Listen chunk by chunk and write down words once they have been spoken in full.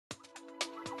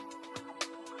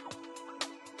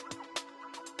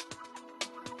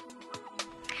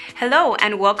Hello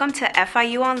and welcome to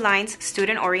FIU Online's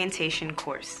Student Orientation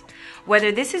course.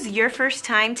 Whether this is your first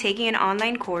time taking an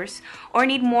online course or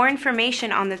need more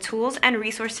information on the tools and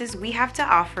resources we have to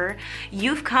offer,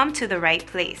 you've come to the right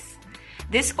place.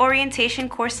 This orientation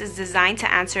course is designed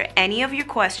to answer any of your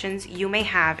questions you may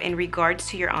have in regards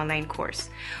to your online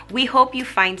course. We hope you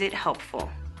find it helpful.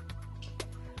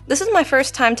 This is my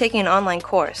first time taking an online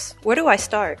course. Where do I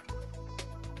start?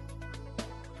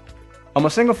 I'm a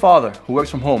single father who works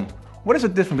from home. What is the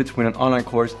difference between an online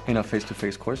course and a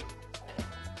face-to-face course?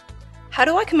 How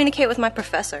do I communicate with my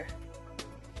professor?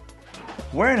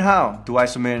 Where and how do I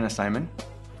submit an assignment?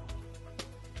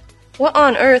 What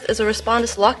on earth is a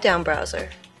Respondus lockdown browser?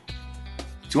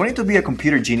 Do I need to be a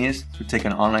computer genius to take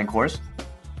an online course?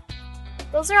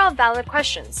 Those are all valid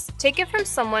questions. Take it from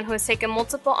someone who has taken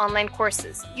multiple online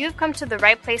courses. You have come to the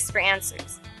right place for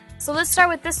answers. So let's start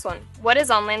with this one. What is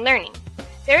online learning?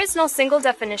 There is no single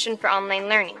definition for online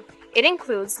learning. It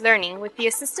includes learning with the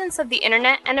assistance of the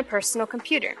internet and a personal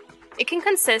computer. It can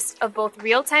consist of both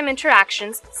real-time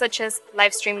interactions, such as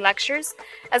live stream lectures,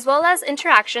 as well as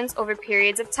interactions over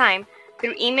periods of time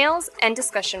through emails and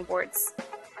discussion boards.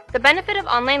 The benefit of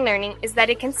online learning is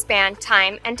that it can span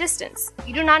time and distance.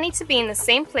 You do not need to be in the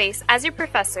same place as your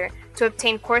professor to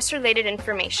obtain course-related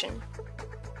information.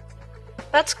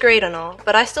 That's great and all,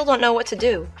 but I still don't know what to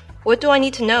do. What do I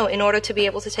need to know in order to be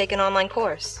able to take an online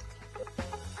course?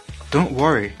 Don't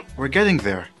worry, we're getting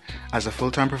there. As a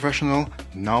full-time professional,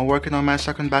 now working on my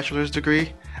second bachelor's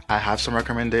degree, I have some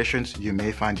recommendations you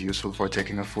may find useful for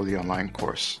taking a fully online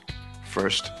course.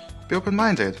 First, be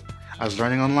open-minded, as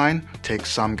learning online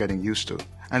takes some getting used to.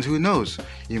 And who knows,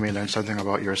 you may learn something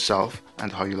about yourself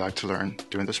and how you like to learn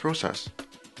during this process.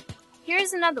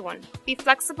 Here's another one. Be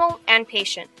flexible and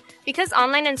patient. Because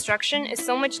online instruction is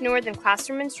so much newer than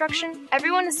classroom instruction,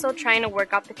 everyone is still trying to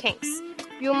work out the kinks.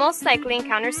 You will most likely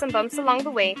encounter some bumps along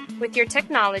the way with your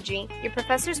technology, your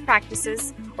professor's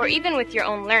practices, or even with your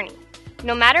own learning.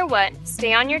 No matter what,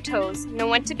 stay on your toes, know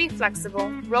when to be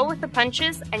flexible, roll with the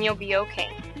punches, and you'll be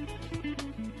okay.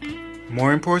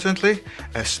 More importantly,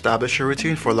 establish a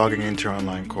routine for logging into your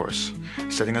online course.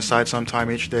 Setting aside some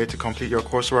time each day to complete your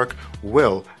coursework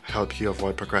will help you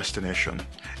avoid procrastination.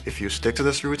 If you stick to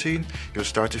this routine, you'll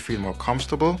start to feel more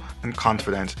comfortable and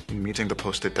confident in meeting the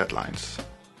posted deadlines.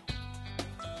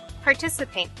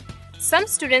 Participate. Some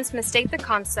students mistake the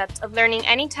concept of learning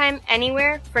anytime,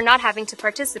 anywhere for not having to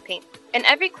participate. In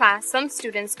every class, some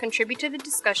students contribute to the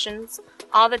discussions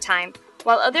all the time,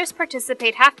 while others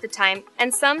participate half the time,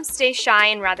 and some stay shy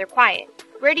and rather quiet.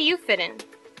 Where do you fit in?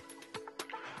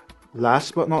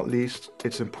 Last but not least,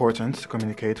 it's important to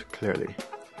communicate clearly.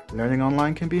 Learning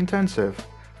online can be intensive.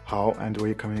 How and where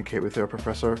you communicate with your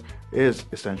professor is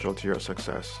essential to your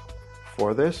success.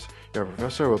 For this, your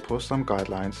professor will post some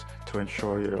guidelines to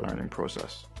ensure your learning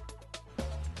process.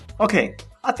 Okay,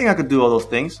 I think I could do all those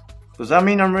things. Does that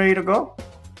mean I'm ready to go?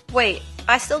 Wait,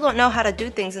 I still don't know how to do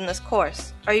things in this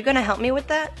course. Are you going to help me with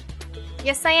that?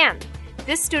 Yes, I am.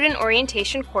 This student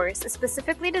orientation course is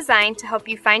specifically designed to help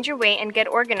you find your way and get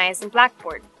organized in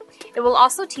Blackboard. It will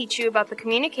also teach you about the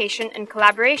communication and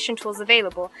collaboration tools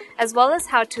available, as well as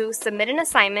how to submit an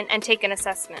assignment and take an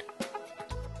assessment.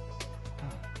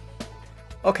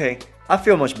 Okay, I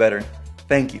feel much better.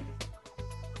 Thank you.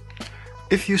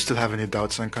 If you still have any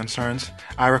doubts and concerns,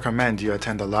 I recommend you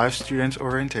attend a live student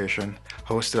orientation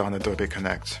hosted on Adobe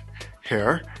Connect.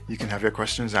 Here, you can have your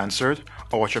questions answered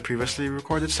or watch a previously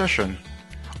recorded session.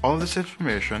 All this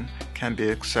information can be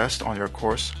accessed on your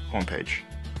course homepage.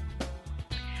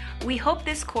 We hope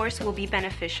this course will be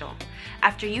beneficial.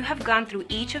 After you have gone through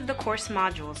each of the course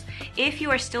modules, if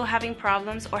you are still having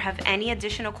problems or have any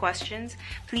additional questions,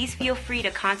 please feel free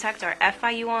to contact our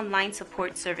FIU Online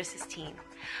Support Services team.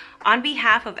 On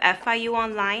behalf of FIU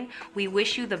Online, we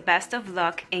wish you the best of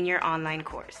luck in your online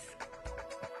course.